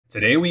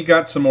Today we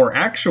got some more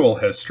actual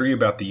history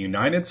about the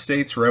United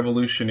States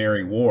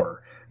Revolutionary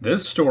War.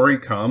 This story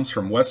comes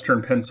from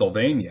western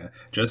Pennsylvania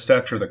just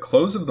after the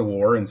close of the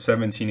war in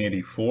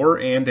 1784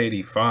 and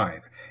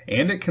 85,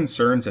 and it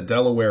concerns a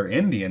Delaware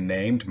Indian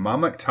named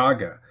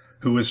Mamachtaga,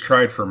 who was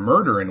tried for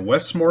murder in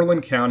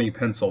Westmoreland County,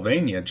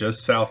 Pennsylvania,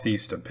 just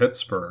southeast of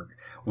Pittsburgh.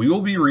 We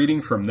will be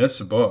reading from this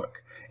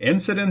book,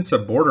 Incidents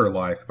of Border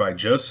Life by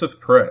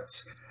Jospeh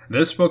Pritts.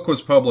 This book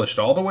was published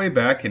all the way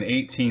back in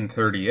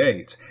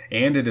 1838,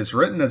 and it is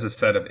written as a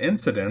set of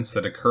incidents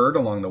that occurred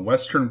along the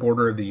western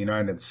border of the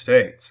United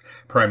States,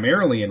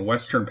 primarily in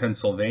western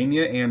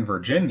Pennsylvania and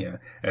Virginia,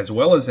 as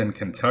well as in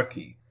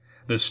Kentucky.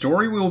 The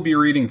story we'll be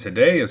reading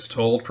today is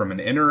told from an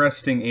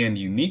interesting and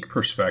unique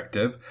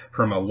perspective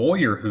from a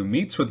lawyer who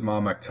meets with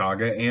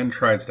Mamachtaga and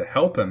tries to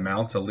help him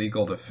mount a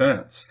legal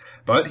defense,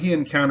 but he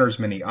encounters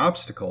many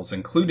obstacles,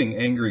 including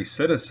angry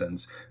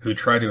citizens who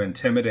try to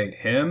intimidate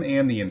him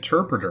and the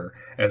interpreter,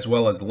 as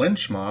well as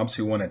lynch mobs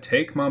who want to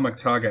take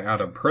Mamachtaga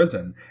out of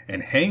prison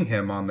and hang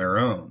him on their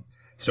own.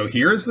 So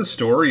here is the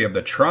story of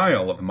the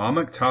trial of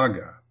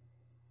Mamachtaga.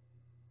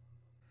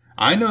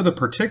 I know the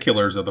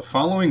particulars of the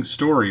following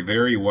story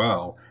very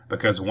well,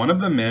 because one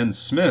of the men,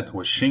 Smith,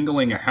 was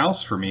shingling a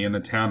house for me in the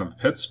town of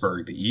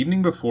Pittsburgh the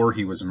evening before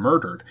he was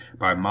murdered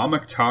by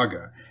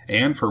Mamachtaga,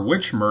 and for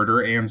which murder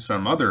and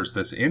some others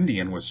this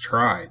Indian was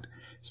tried.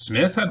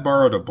 Smith had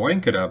borrowed a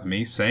blanket of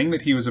me, saying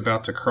that he was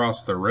about to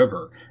cross the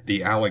river,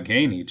 the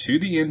Allegheny, to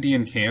the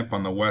Indian camp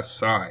on the west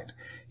side.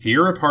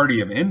 Here a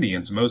party of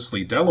Indians,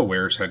 mostly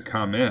Delawares, had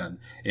come in,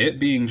 it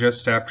being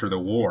just after the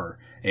war,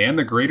 and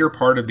the greater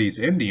part of these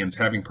Indians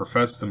having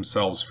professed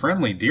themselves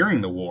friendly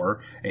during the war,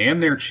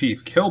 and their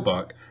chief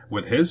Kilbuck,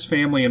 with his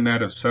family and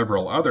that of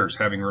several others,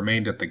 having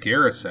remained at the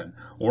garrison,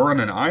 or on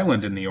an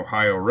island in the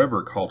Ohio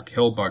River called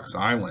Kilbuck's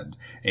Island,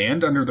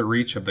 and under the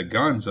reach of the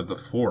guns of the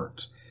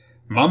fort.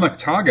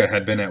 Mamachtaga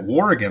had been at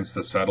war against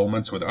the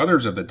settlements with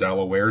others of the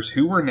Delawares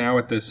who were now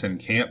at this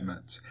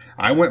encampment.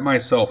 I went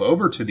myself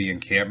over to the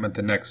encampment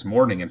the next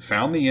morning and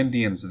found the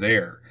Indians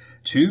there.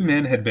 2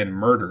 men had been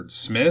murdered,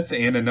 Smith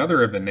and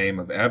another of the name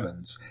of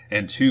Evans,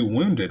 and 2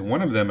 wounded,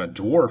 one of them a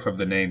dwarf of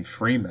the name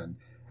Freeman.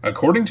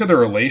 According to the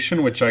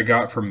relation which I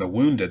got from the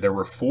wounded, there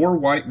were 4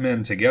 white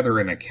men together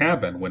in a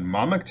cabin when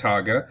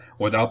Mamachtaga,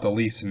 without the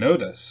least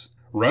notice,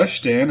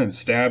 rushed in and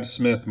stabbed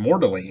Smith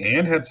mortally,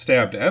 and had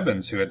stabbed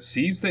Evans, who had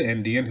seized the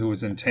Indian who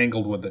was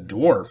entangled with the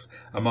dwarf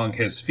among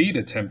his feet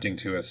attempting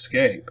to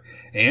escape,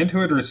 and who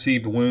had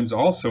received wounds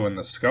also in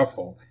the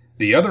scuffle.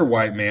 The other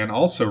white man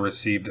also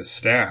received a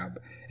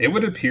stab. It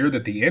would appear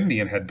that the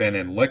Indian had been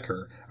in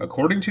liquor,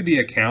 according to the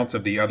accounts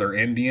of the other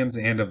Indians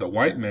and of the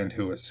white men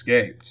who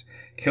escaped.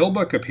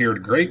 Kilbuck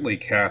appeared greatly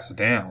cast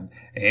down,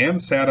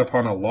 and sat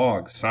upon a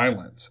log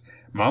silent.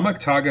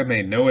 Mamachtaga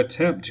made no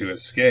attempt to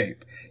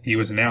escape. He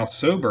was now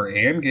sober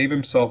and gave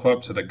himself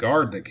up to the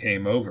guard that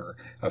came over,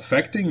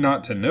 affecting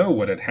not to know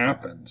what had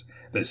happened.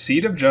 The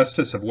seat of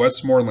justice of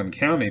Westmoreland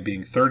County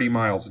being 30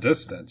 miles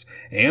distant,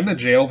 and the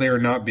jail there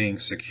not being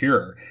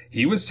secure,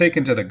 he was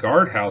taken to the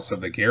guardhouse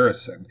of the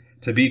garrison,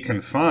 to be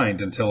confined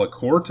until a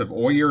court of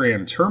oyer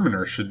and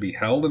terminer should be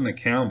held in the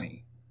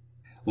county.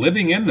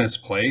 Living in this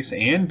place,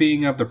 and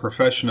being of the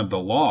profession of the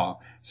law,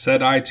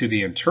 said I to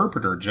the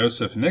interpreter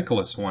Joseph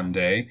Nicholas one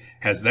day,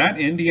 "Has that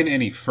Indian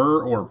any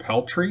fur or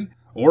peltry?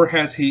 Or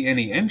has he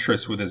any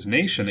interest with his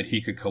nation that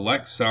he could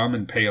collect some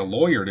and pay a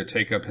lawyer to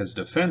take up his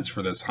defense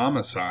for this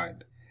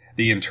homicide?"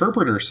 The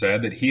interpreter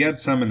said that he had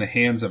some in the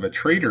hands of a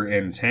trader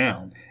in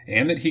town,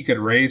 and that he could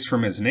raise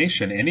from his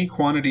nation any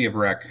quantity of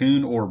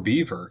raccoon or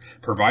beaver,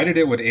 provided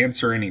it would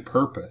answer any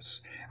purpose.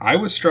 I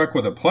was struck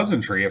with a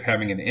pleasantry of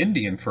having an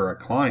Indian for a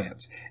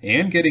client,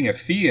 and getting a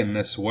fee in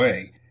this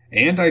way,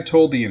 and I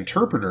told the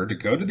interpreter to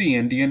go to the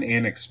Indian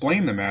and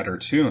explain the matter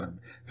to him,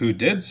 who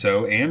did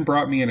so and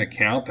brought me an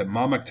account that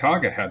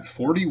Mamachtaga had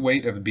 40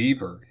 weight of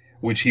beaver,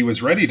 which he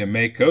was ready to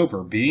make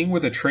over, being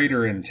with a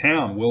trader in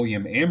town,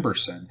 William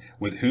Amberson,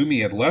 with whom he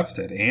had left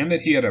it, and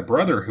that he had a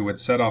brother who would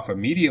set off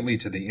immediately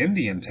to the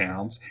Indian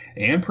towns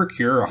and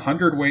procure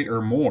 100 weight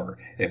or more,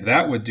 if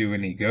that would do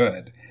any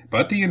good.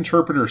 But the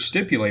interpreter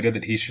stipulated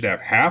that he should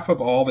have half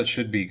of all that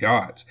should be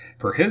got,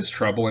 for his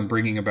trouble in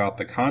bringing about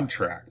the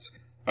contract.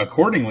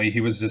 Accordingly,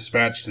 he was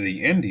dispatched to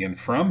the Indian,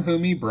 from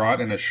whom he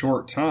brought in a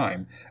short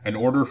time an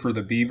order for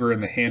the beaver in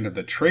the hand of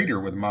the trader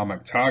with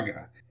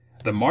Mamachtaga.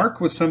 The mark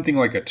was something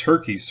like a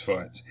turkey's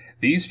foot.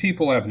 These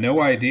people have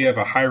no idea of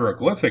a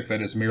hieroglyphic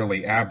that is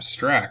merely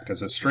abstract,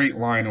 as a straight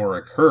line or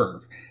a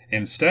curve.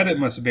 Instead, it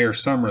must bear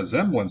some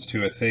resemblance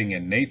to a thing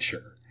in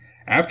nature.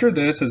 After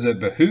this, as it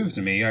behooved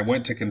me, I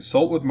went to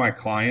consult with my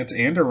client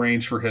and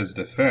arrange for his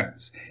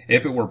defense,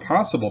 if it were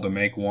possible to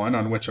make one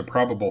on which a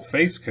probable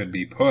face could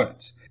be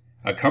put.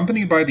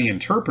 Accompanied by the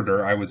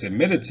interpreter, I was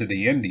admitted to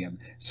the Indian,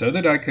 so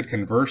that I could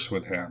converse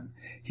with him.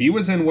 He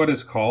was in what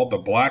is called the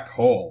black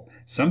hole,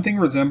 something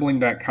resembling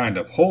that kind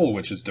of hole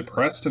which is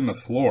depressed in the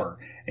floor,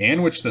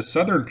 and which the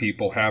southern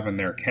people have in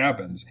their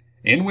cabins,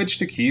 in which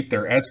to keep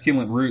their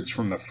esculent roots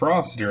from the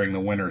frost during the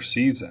winter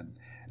season.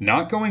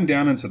 not going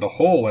down into the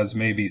hole as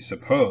may be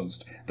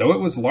supposed, though it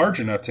was large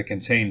enough to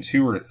contain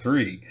 2 or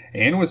 3,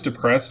 and was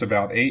depressed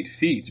about 8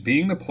 feet,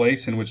 being the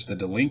place in which the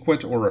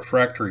delinquent or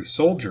refractory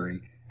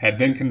soldiery had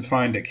been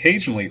confined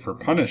occasionally for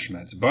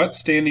punishment, but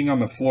standing on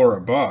the floor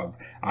above,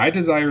 I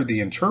desired the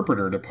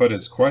interpreter to put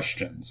his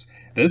questions.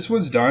 This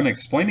was done,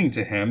 explaining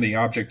to him the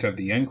object of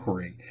the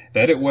inquiry,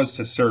 that it was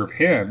to serve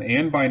him,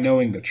 and by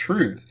knowing the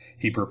truth,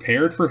 he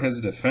prepared for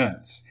his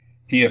defense.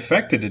 He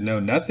affected to know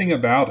nothing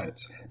about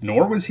it,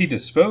 nor was he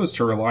disposed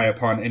to rely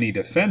upon any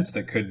defense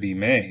that could be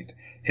made.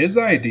 His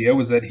idea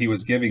was that he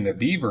was giving the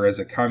beaver as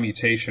a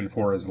commutation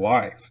for his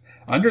life.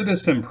 Under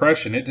this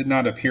impression, it did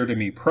not appear to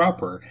me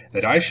proper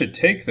that I should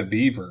take the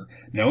beaver,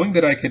 knowing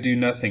that I could do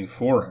nothing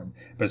for him.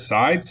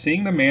 Besides,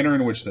 seeing the manner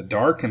in which the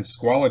dark and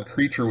squalid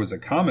creature was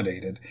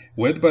accommodated,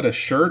 with but a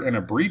shirt and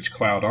a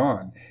breech-clout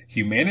on,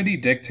 humanity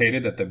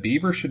dictated that the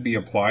beaver should be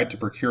applied to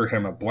procure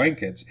him a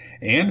blanket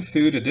and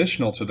food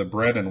additional to the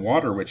bread and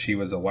water which he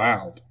was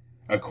allowed.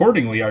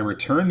 Accordingly, I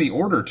returned the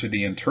order to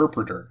the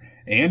interpreter,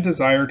 and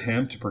desired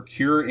him to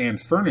procure and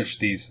furnish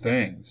these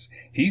things.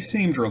 He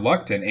seemed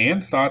reluctant,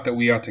 and thought that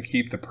we ought to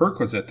keep the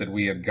perquisite that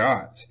we had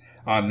got.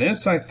 On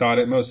this I thought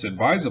it most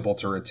advisable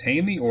to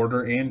retain the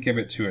order and give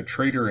it to a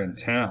trader in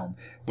town,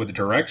 with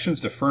directions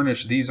to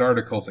furnish these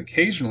articles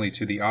occasionally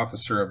to the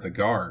officer of the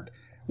guard,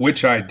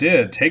 which I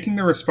did, taking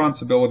the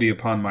responsibility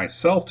upon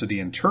myself to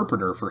the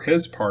interpreter for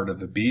his part of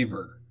the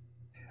beaver.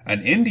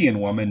 An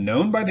Indian woman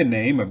known by the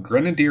name of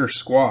Grenadier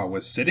Squaw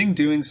was sitting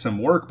doing some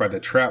work by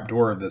the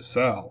trapdoor of the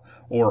cell,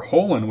 or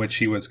hole in which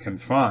he was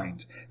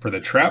confined, for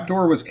the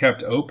trapdoor was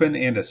kept open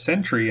and a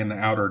sentry in the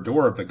outer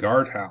door of the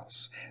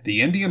guardhouse.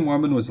 The Indian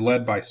woman was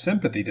led by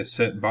sympathy to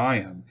sit by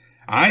him.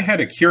 I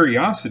had a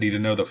curiosity to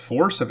know the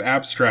force of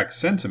abstract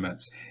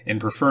sentiments in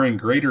preferring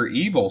greater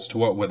evils to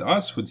what with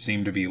us would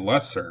seem to be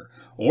lesser,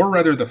 or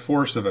rather the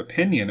force of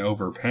opinion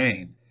over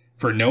pain.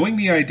 For knowing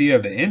the idea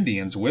of the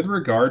Indians with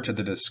regard to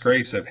the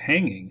disgrace of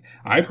hanging,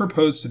 I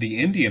proposed to the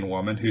Indian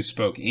woman, who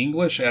spoke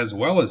English as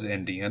well as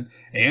Indian,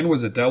 and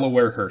was a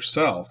Delaware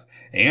herself,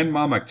 and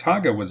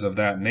Mamachtaga was of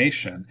that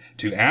nation,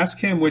 to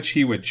ask him which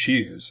he would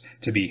choose,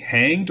 to be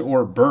hanged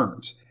or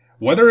burnt.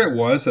 Whether it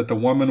was that the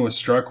woman was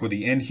struck with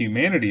the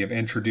inhumanity of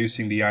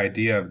introducing the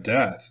idea of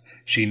death,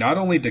 she not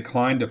only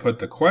declined to put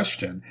the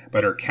question,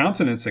 but her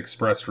countenance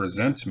expressed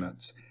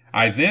resentment.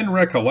 I then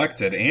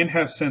recollected, and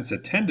have since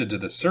attended to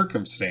the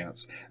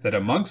circumstance, that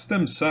amongst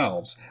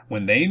themselves,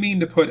 when they mean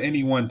to put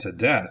any one to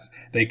death,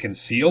 they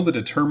conceal the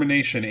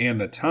determination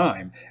and the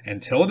time,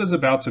 until it is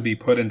about to be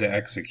put into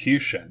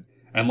execution,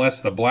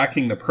 unless the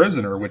blacking the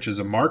prisoner, which is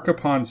a mark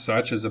upon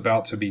such as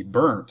about to be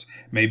burnt,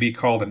 may be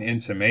called an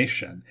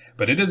intimation,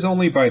 but it is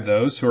only by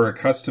those who are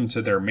accustomed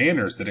to their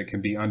manners that it can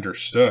be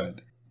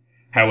understood.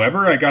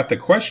 However, I got the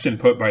question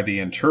put by the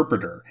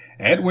interpreter,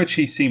 at which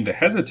he seemed to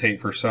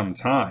hesitate for some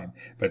time,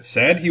 but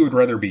said he would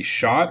rather be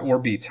shot or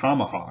be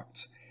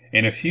tomahawked.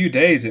 In a few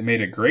days it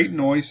made a great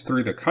noise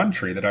through the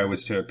country that I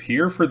was to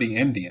appear for the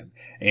Indian,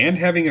 and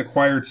having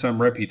acquired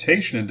some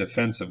reputation in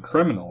defense of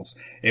criminals,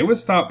 it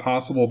was thought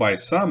possible by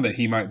some that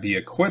he might be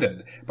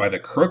acquitted by the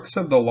crooks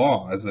of the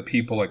law, as the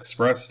people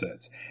expressed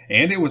it,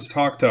 and it was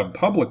talked of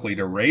publicly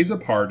to raise a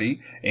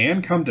party,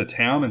 and come to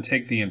town and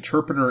take the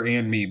interpreter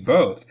and me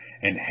both,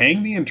 and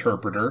hang the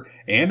interpreter,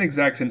 and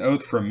exact an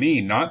oath from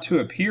me not to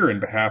appear in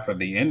behalf of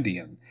the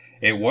Indian.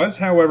 It was,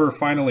 however,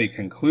 finally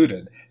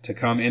concluded to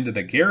come into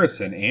the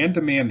garrison and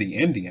demand the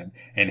Indian,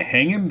 and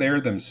hang him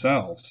there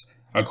themselves.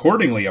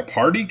 Accordingly, a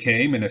party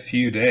came in a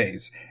few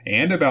days,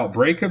 and about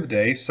break of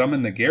day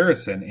summoned the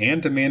garrison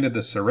and demanded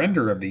the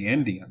surrender of the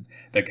Indian.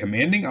 The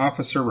commanding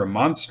officer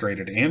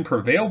remonstrated and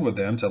prevailed with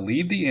them to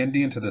leave the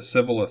Indian to the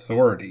civil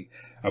authority,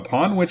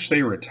 upon which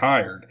they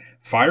retired,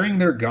 firing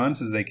their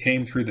guns as they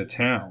came through the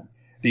town.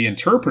 The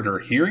interpreter,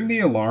 hearing the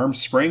alarm,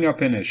 sprang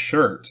up in his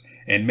shirt,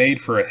 and made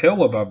for a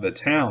hill above the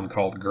town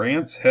called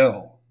Grant's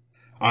Hill.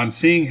 On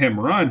seeing him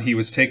run, he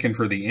was taken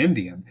for the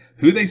Indian,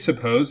 who they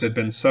supposed had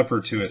been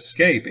suffered to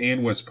escape,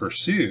 and was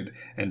pursued,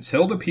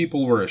 until the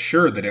people were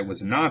assured that it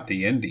was not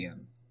the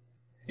Indian.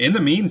 In the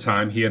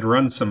meantime, he had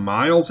run some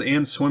miles,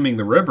 and swimming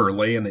the river,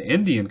 lay in the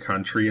Indian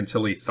country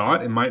until he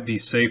thought it might be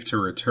safe to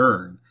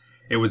return.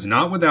 It was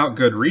not without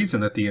good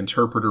reason that the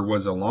interpreter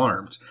was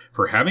alarmed,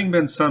 for having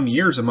been some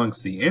years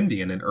amongst the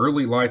Indian, in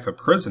early life a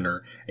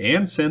prisoner,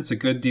 and since a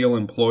good deal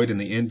employed in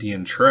the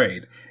Indian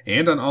trade,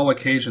 and on all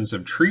occasions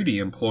of treaty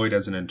employed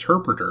as an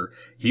interpreter,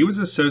 he was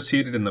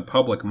associated in the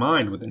public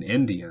mind with an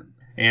Indian,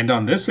 and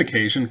on this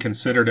occasion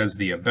considered as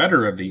the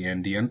abettor of the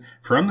Indian,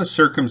 from the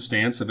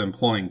circumstance of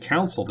employing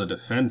counsel to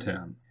defend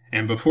him.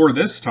 And before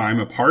this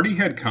time a party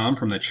had come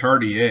from the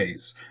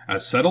Chartiers, a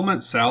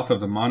settlement south of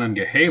the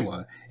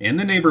Monongahela, in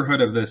the neighborhood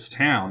of this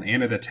town,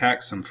 and had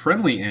attacked some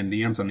friendly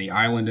Indians on the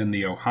island in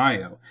the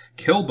Ohio,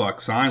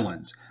 Killbuck's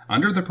Island,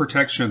 under the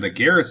protection of the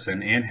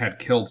garrison, and had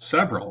killed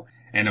several,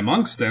 and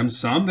amongst them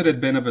some that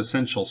had been of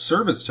essential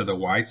service to the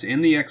whites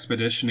in the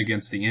expedition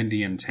against the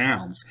Indian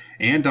towns,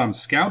 and on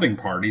scouting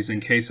parties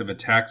in case of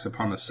attacks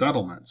upon the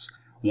settlements.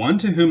 One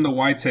to whom the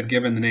whites had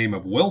given the name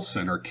of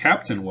Wilson or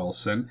Captain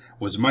Wilson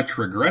was much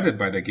regretted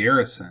by the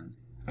garrison.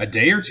 A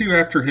day or two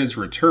after his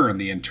return,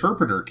 the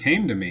interpreter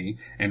came to me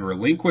and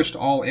relinquished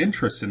all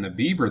interest in the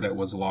beaver that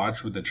was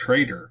lodged with the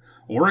trader,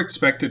 or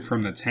expected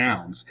from the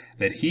towns,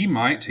 that he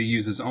might, to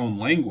use his own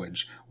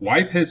language,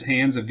 wipe his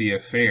hands of the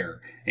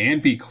affair,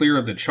 and be clear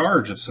of the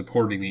charge of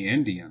supporting the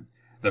Indian.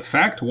 The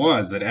fact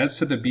was that as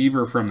to the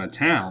beaver from the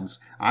towns,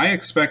 I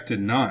expected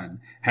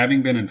none,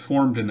 having been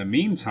informed in the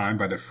meantime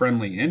by the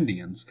friendly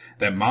Indians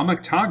that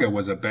Mamachtaga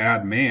was a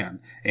bad man,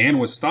 and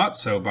was thought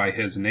so by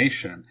his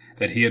nation,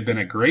 that he had been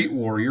a great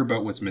warrior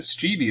but was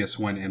mischievous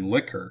when in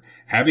liquor,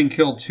 having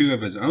killed 2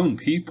 of his own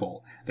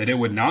people, that it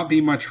would not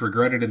be much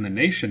regretted in the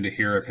nation to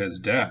hear of his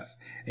death,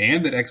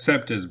 and that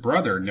except his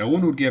brother no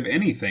one would give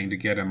anything to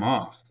get him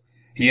off.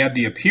 He had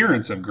the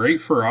appearance of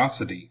great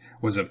ferocity,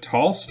 was of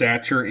tall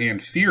stature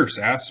and fierce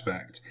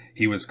aspect.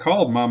 He was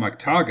called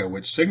Mamachtaga,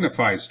 which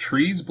signifies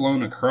trees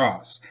blown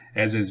across,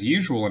 as is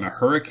usual in a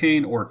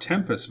hurricane or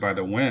tempest by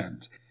the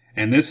wind.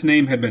 And this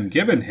name had been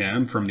given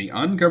him from the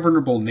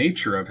ungovernable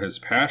nature of his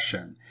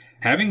passion.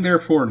 Having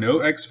therefore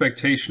no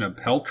expectation of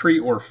peltry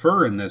or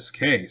fur in this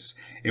case,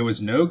 it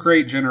was no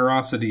great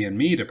generosity in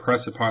me to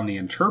press upon the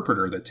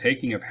interpreter the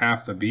taking of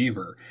half the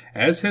beaver,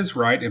 as his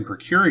right in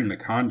procuring the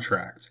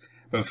contract.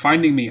 But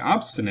finding me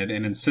obstinate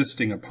and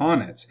insisting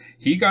upon it,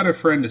 he got a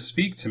friend to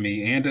speak to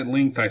me, and at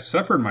length I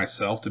suffered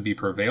myself to be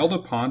prevailed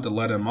upon to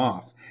let him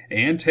off,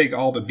 and take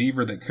all the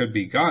beaver that could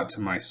be got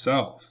to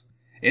myself.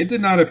 It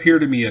did not appear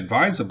to me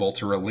advisable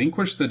to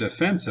relinquish the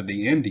defense of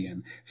the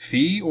Indian,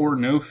 fee or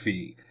no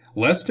fee,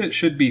 lest it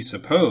should be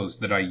supposed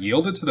that I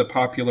yielded to the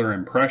popular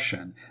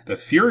impression, the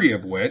fury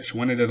of which,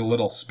 when it had a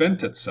little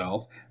spent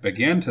itself,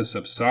 began to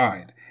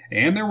subside.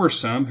 And there were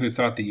some who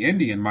thought the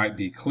Indian might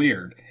be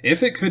cleared,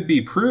 if it could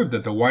be proved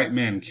that the white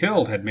man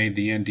killed had made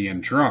the Indian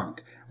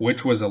drunk,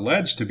 which was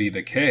alleged to be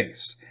the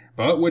case,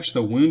 but which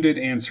the wounded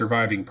and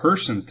surviving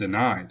persons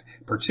denied,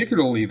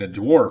 particularly the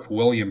dwarf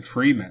William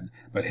Freeman,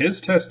 but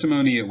his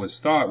testimony it was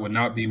thought would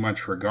not be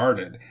much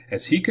regarded,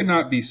 as he could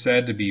not be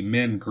said to be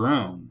men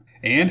grown,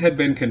 and had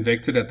been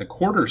convicted at the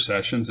quarter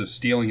sessions of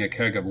stealing a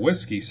keg of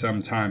whiskey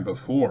some time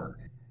before.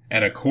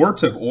 At a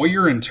court of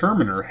Oyer and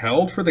Terminer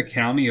held for the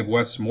county of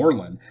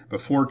Westmoreland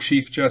before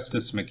Chief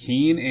Justice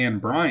McKean and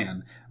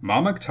Bryan,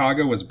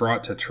 Mamachtaga was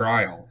brought to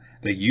trial.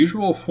 The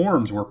usual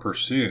forms were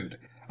pursued.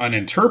 An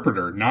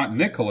interpreter, not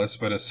Nicholas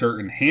but a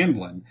certain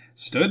Handlin,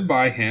 stood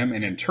by him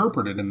and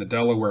interpreted in the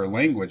Delaware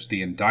language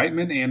the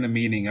indictment and the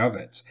meaning of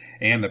it,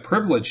 and the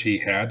privilege he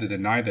had to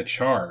deny the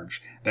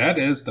charge, that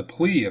is, the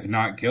plea of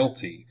not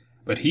guilty.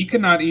 But he could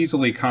not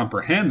easily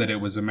comprehend that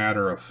it was a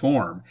matter of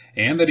form,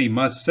 and that he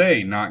must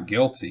say not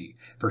guilty,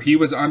 for he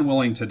was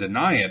unwilling to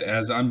deny it,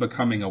 as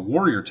unbecoming a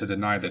warrior to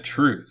deny the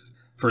truth.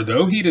 For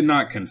though he did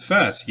not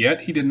confess,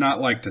 yet he did not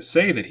like to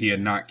say that he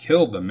had not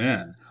killed the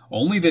men,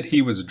 only that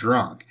he was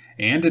drunk,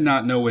 and did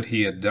not know what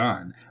he had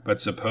done, but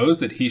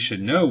supposed that he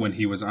should know when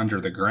he was under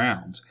the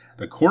ground.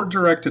 The court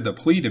directed the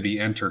plea to be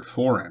entered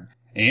for him,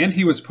 and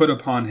he was put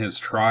upon his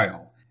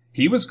trial.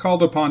 He was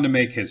called upon to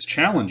make his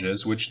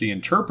challenges, which the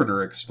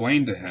interpreter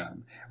explained to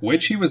him,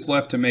 which he was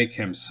left to make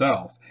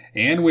himself,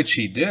 and which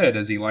he did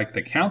as he liked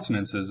the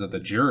countenances of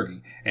the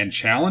jury, and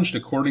challenged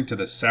according to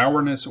the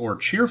sourness or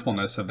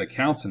cheerfulness of the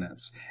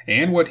countenance,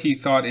 and what he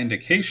thought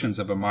indications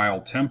of a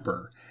mild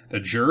temper.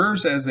 The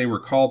jurors, as they were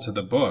called to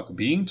the book,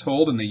 being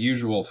told in the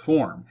usual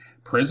form,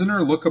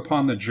 "Prisoner, look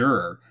upon the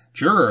juror.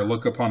 Juror,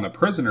 look upon the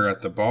prisoner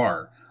at the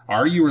bar.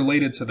 Are you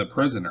related to the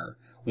prisoner?"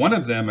 One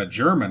of them, a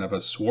German of a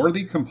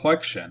swarthy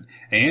complexion,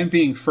 and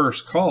being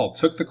first called,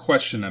 took the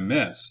question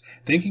amiss,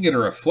 thinking it a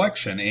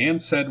reflection,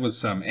 and said with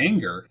some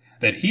anger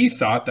that he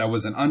thought that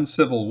was an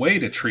uncivil way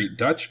to treat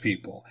Dutch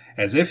people,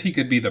 as if he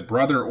could be the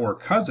brother or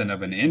cousin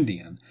of an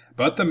Indian.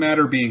 But the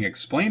matter being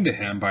explained to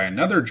him by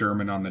another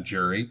German on the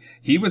jury,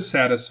 he was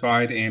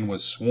satisfied and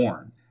was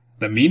sworn.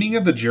 The meaning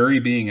of the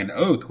jury being an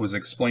oath was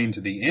explained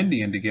to the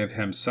Indian to give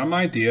him some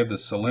idea of the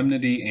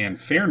solemnity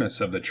and fairness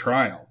of the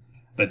trial.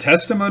 The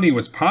testimony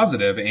was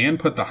positive and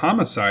put the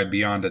homicide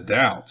beyond a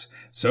doubt,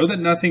 so that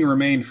nothing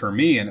remained for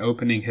me in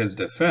opening his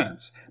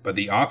defense, but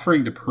the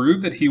offering to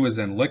prove that he was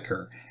in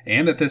liquor,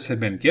 and that this had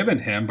been given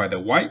him by the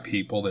white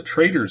people, the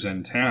traders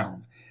in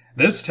town.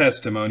 This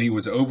testimony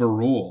was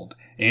overruled,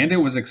 and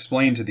it was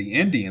explained to the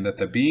Indian that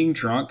the being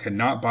drunk could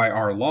not by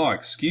our law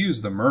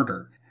excuse the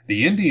murder.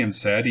 The Indian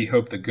said he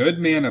hoped the good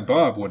man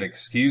above would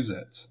excuse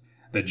it.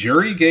 The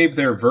jury gave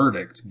their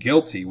verdict,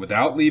 guilty,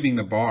 without leaving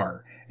the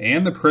bar,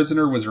 and the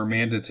prisoner was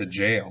remanded to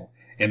jail.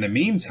 In the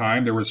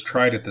meantime, there was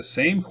tried at the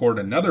same court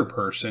another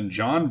person,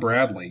 John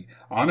Bradley,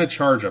 on a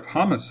charge of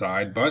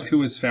homicide, but who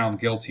was found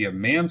guilty of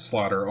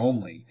manslaughter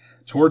only.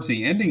 Towards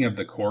the ending of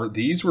the court,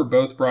 these were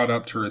both brought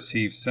up to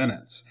receive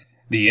sentence.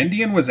 The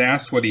Indian was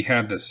asked what he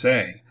had to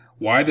say,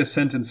 why the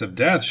sentence of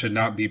death should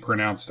not be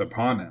pronounced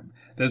upon him.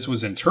 This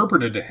was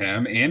interpreted to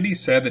him, and he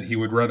said that he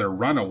would rather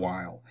run a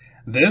while.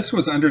 This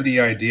was under the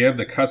idea of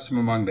the custom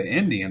among the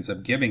Indians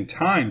of giving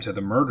time to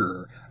the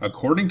murderer,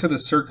 according to the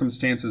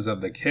circumstances of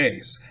the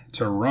case,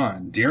 to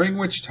run, during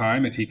which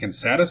time, if he can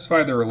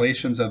satisfy the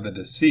relations of the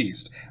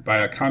deceased by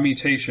a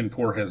commutation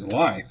for his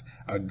life,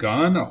 a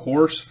gun, a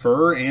horse,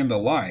 fur, and the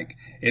like,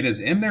 it is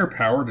in their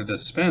power to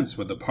dispense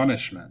with the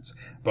punishments.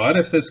 But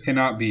if this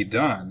cannot be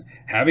done,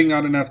 having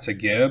not enough to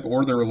give,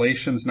 or the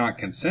relations not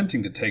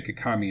consenting to take a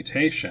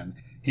commutation,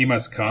 he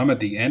must come at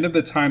the end of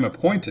the time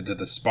appointed to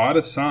the spot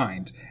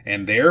assigned,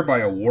 and there by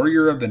a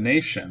warrior of the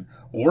nation,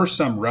 or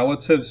some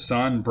relative,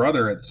 son,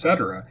 brother,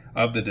 etc.,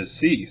 of the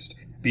deceased,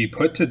 be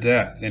put to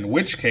death, in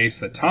which case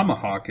the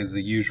tomahawk is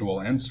the usual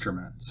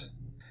instrument.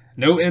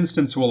 No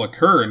instance will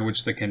occur in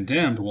which the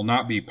condemned will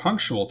not be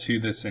punctual to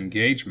this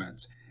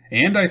engagement,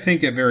 and I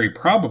think it very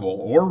probable,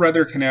 or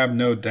rather can have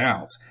no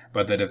doubt,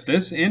 but that if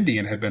this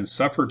Indian had been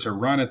suffered to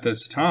run at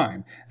this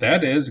time,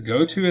 that is,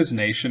 go to his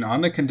nation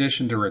on the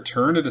condition to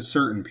return at a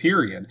certain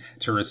period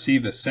to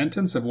receive the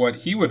sentence of what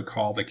he would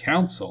call the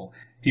council,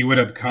 he would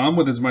have come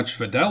with as much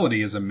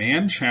fidelity as a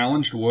man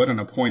challenged would on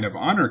a point of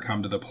honor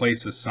come to the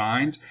place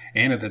assigned,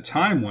 and at the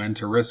time when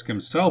to risk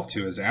himself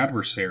to his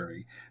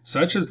adversary.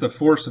 Such is the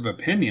force of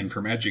opinion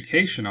from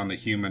education on the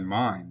human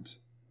mind.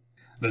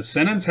 The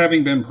sentence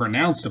having been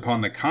pronounced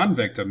upon the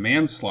convict of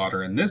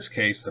manslaughter, in this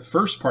case the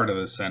first part of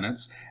the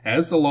sentence,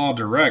 as the law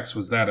directs,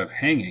 was that of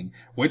hanging,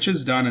 which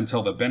is done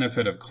until the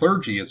benefit of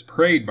clergy is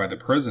prayed by the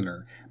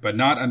prisoner, but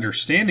not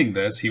understanding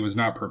this, he was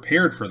not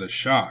prepared for the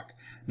shock.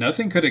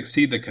 Nothing could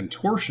exceed the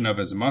contortion of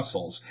his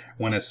muscles,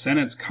 when a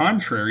sentence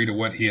contrary to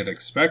what he had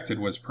expected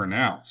was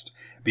pronounced.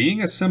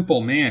 Being a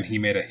simple man, he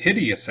made a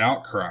hideous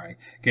outcry,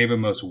 gave a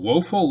most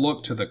woeful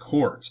look to the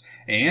court,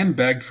 and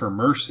begged for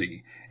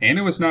mercy. And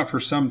it was not for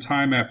some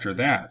time after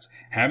that,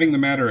 having the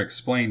matter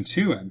explained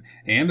to him,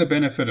 and the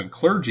benefit of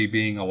clergy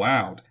being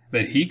allowed,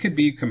 that he could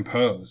be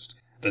composed.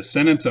 The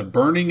sentence of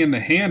burning in the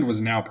hand was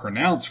now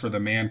pronounced for the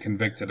man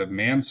convicted of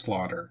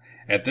manslaughter.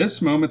 At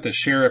this moment the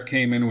sheriff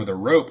came in with a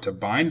rope to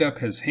bind up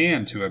his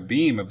hand to a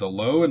beam of the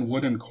low and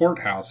wooden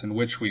courthouse in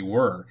which we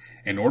were,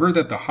 in order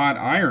that the hot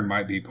iron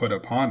might be put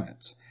upon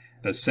it.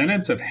 The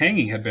sentence of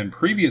hanging had been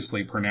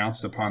previously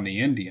pronounced upon the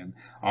Indian,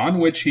 on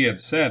which he had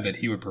said that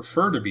he would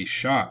prefer to be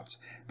shot,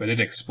 but it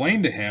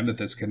explained to him that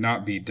this could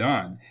not be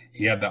done.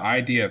 He had the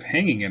idea of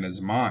hanging in his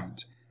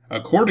mind.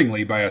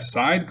 Accordingly, by a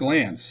side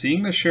glance,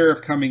 seeing the sheriff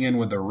coming in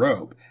with the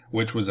rope,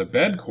 which was a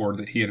bed cord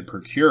that he had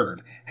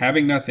procured,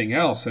 having nothing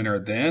else in her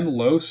then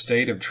low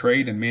state of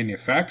trade and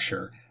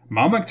manufacture,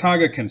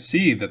 Mamachtaga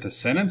conceived that the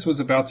sentence was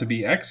about to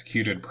be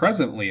executed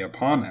presently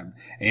upon him,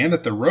 and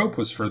that the rope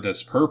was for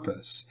this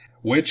purpose,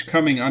 which,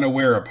 coming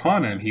unaware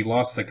upon him, he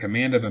lost the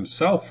command of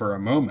himself for a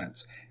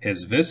moment.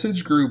 His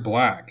visage grew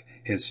black,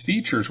 his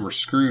features were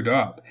screwed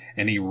up,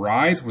 and he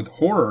writhed with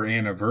horror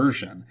and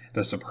aversion,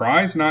 the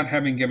surprise not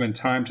having given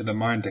time to the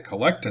mind to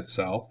collect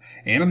itself,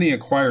 and on the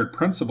acquired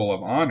principle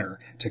of honor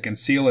to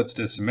conceal its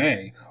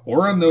dismay,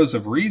 or on those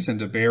of reason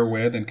to bear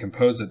with and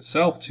compose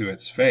itself to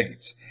its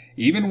fate.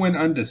 Even when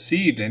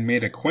undeceived and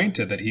made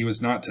acquainted that he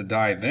was not to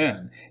die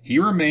then, he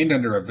remained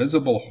under a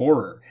visible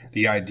horror,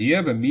 the idea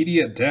of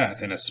immediate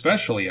death, and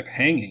especially of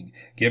hanging,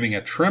 giving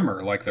a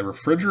tremor like the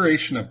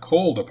refrigeration of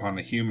cold upon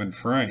the human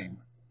frame.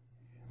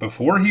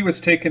 Before he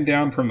was taken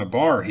down from the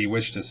bar, he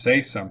wished to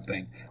say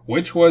something,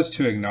 which was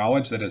to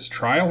acknowledge that his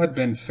trial had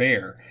been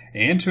fair,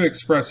 and to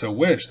express a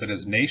wish that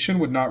his nation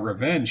would not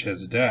revenge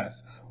his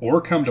death,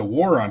 or come to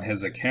war on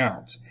his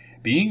account.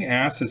 Being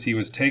asked as he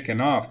was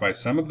taken off by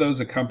some of those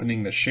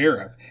accompanying the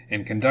sheriff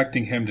and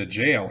conducting him to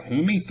jail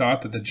whom he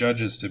thought that the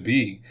judges to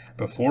be,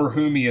 before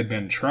whom he had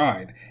been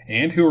tried,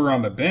 and who were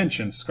on the bench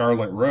in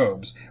scarlet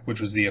robes,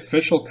 which was the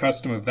official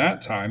custom of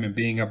that time, and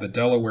being of the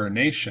Delaware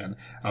nation,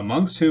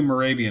 amongst whom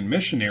Moravian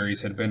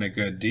missionaries had been a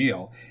good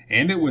deal,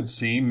 and it would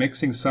seem,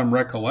 mixing some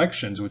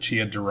recollections which he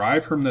had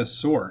derived from this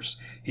source,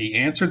 he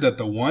answered that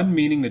the one,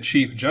 meaning the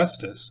Chief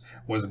Justice,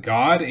 was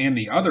God, and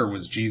the other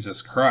was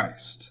Jesus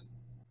Christ.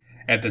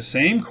 At the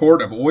same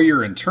court of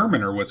Oyer and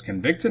Terminer was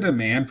convicted a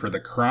man for the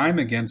crime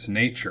against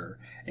nature,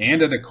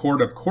 and at a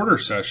court of quarter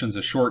sessions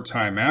a short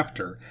time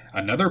after,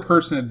 another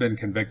person had been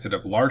convicted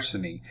of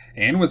larceny,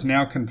 and was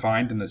now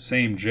confined in the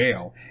same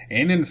jail,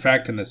 and in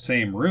fact in the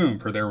same room,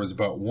 for there was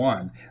but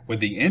one, with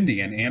the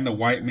Indian and the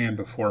white man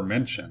before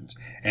mentioned.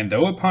 And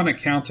though upon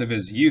account of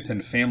his youth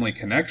and family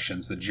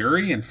connections, the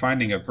jury in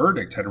finding a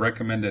verdict had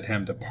recommended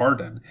him to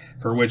pardon,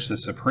 for which the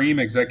Supreme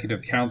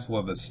Executive Council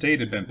of the state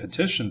had been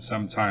petitioned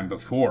some time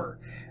before,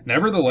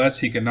 nevertheless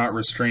he could not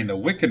restrain the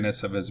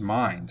wickedness of his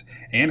mind,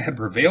 and had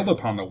prevailed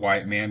upon the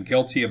white man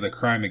guilty of the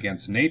crime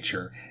against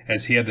nature,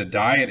 as he had to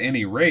die at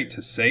any rate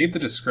to save the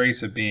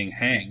disgrace of being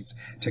hanged,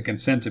 to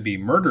consent to be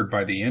murdered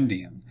by the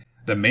Indian.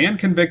 The man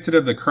convicted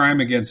of the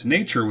crime against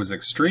nature was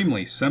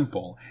extremely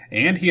simple,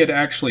 and he had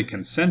actually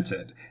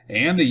consented,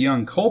 and the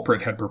young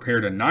culprit had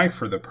prepared a knife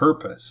for the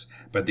purpose,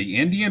 but the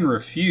Indian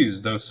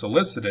refused, though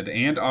solicited,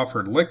 and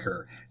offered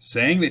liquor,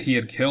 saying that he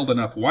had killed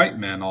enough white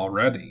men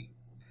already.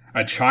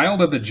 A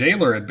child of the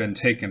jailer had been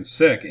taken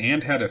sick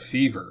and had a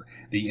fever.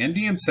 The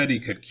Indian said he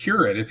could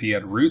cure it if he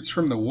had roots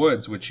from the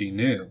woods which he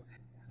knew.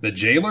 The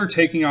jailer,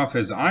 taking off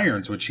his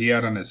irons which he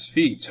had on his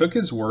feet, took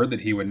his word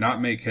that he would not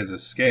make his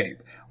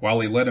escape, while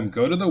he let him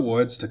go to the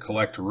woods to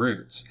collect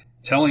roots,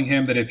 telling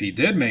him that if he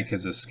did make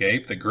his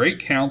escape, the great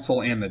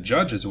council and the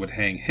judges would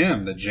hang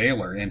him, the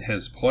jailer, in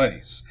his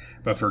place.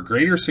 But for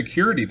greater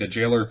security, the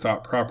jailer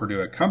thought proper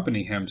to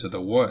accompany him to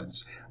the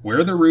woods,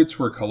 where the roots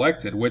were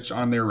collected, which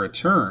on their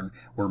return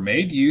were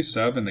made use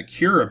of in the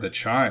cure of the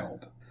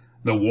child.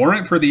 The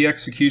warrant for the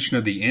execution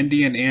of the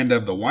Indian and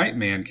of the white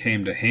man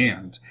came to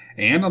hand,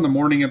 and on the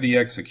morning of the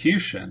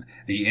execution,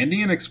 the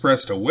Indian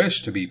expressed a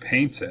wish to be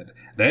painted,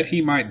 that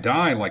he might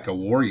die like a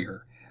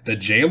warrior. The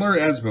jailer,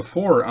 as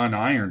before,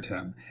 unironed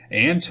him,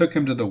 and took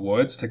him to the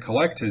woods to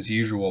collect his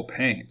usual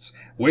paints,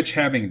 which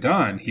having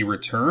done, he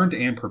returned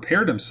and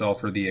prepared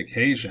himself for the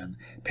occasion,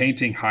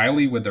 painting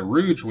highly with the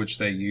rouge which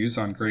they use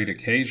on great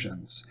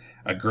occasions.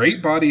 A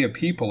great body of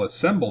people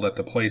assembled at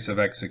the place of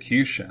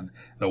execution.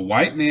 The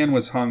white man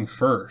was hung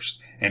first,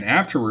 and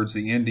afterwards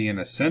the Indian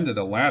ascended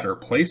a ladder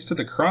placed to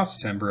the cross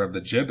timber of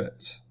the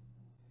gibbet.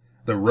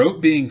 The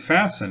rope being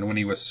fastened, when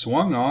he was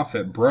swung off,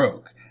 it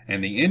broke,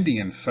 and the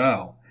Indian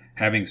fell.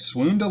 Having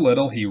swooned a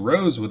little, he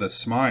rose with a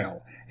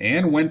smile,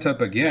 and went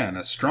up again,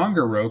 a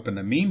stronger rope in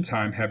the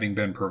meantime having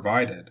been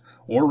provided,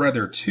 or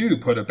rather two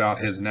put about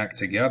his neck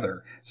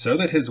together, so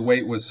that his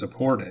weight was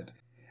supported.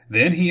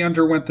 Then he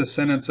underwent the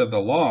sentence of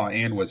the law,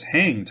 and was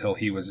hanged till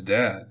he was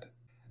dead.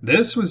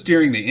 This was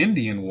during the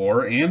Indian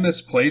War, and this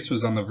place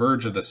was on the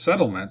verge of the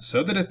settlement,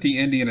 so that if the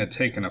Indian had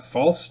taken a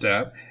false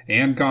step,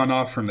 and gone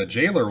off from the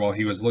jailer while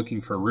he was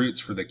looking for roots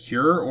for the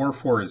cure or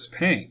for his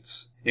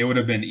paints, it would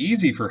have been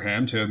easy for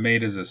him to have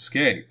made his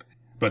escape.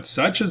 But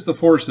such is the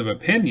force of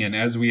opinion,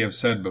 as we have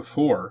said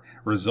before,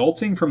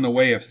 resulting from the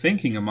way of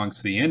thinking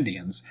amongst the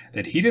Indians,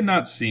 that he did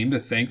not seem to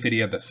think that he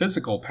had the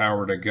physical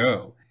power to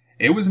go.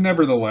 It was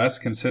nevertheless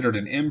considered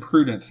an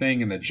imprudent thing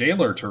in the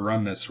jailer to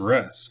run this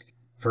risk.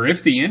 For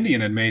if the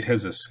Indian had made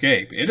his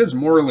escape, it is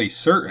morally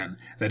certain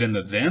that in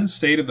the then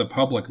state of the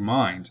public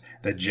mind,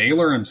 the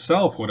jailer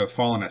himself would have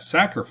fallen a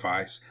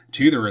sacrifice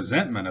to the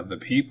resentment of the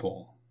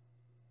people.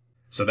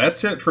 So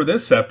that's it for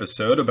this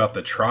episode about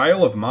the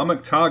trial of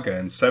Mamachtaga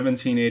in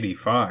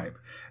 1785.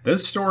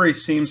 This story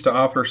seems to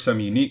offer some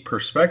unique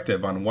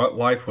perspective on what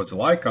life was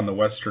like on the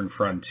western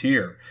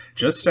frontier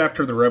just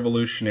after the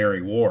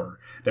Revolutionary War.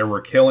 There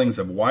were killings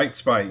of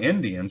whites by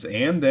Indians,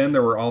 and then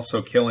there were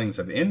also killings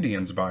of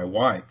Indians by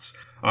whites,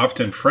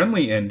 often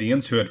friendly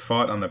Indians who had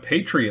fought on the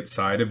patriot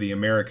side of the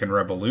American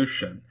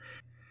Revolution.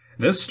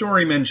 This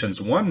story mentions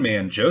one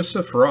man,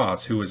 Joseph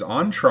Ross, who was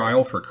on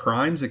trial for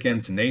crimes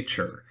against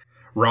nature.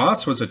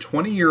 Ross was a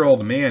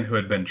 20-year-old man who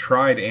had been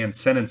tried and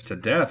sentenced to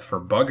death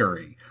for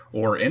buggery,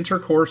 or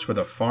intercourse with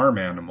a farm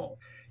animal.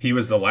 He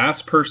was the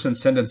last person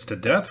sentenced to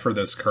death for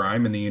this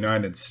crime in the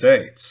United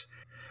States.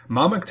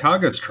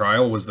 Mamachtaga's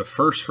trial was the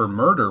first for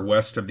murder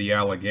west of the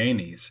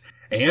Alleghenies,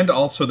 and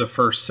also the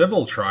first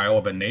civil trial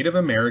of a Native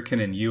American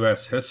in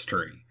U.S.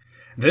 history.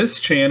 This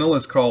channel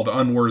is called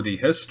Unworthy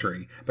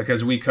History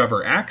because we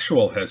cover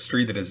actual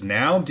history that is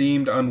now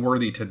deemed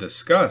unworthy to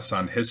discuss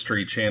on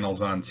history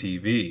channels on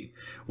TV.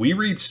 We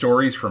read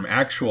stories from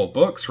actual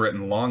books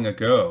written long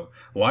ago,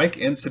 like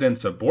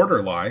Incidents of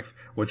Border Life,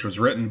 which was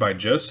written by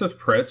Jospeh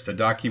Pritts to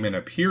document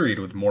a period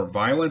with more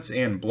violence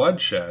and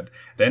bloodshed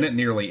than at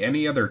nearly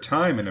any other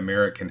time in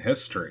American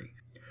history.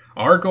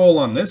 Our goal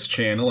on this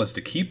channel is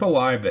to keep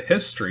alive the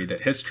history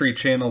that history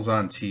channels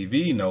on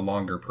TV no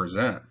longer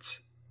present.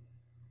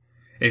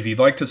 If you'd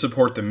like to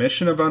support the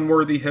mission of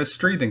Unworthy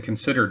History, then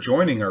consider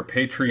joining our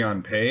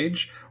Patreon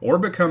page or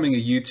becoming a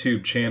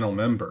YouTube channel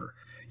member.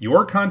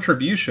 Your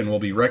contribution will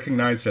be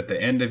recognized at the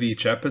end of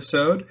each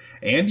episode,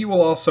 and you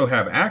will also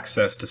have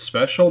access to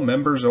special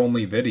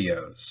members-only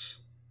videos.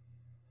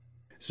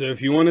 So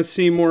if you want to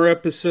see more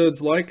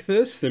episodes like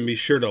this, then be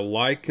sure to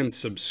like and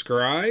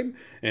subscribe,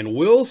 and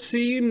we'll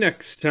see you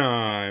next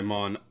time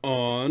on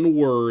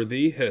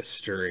Unworthy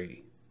History.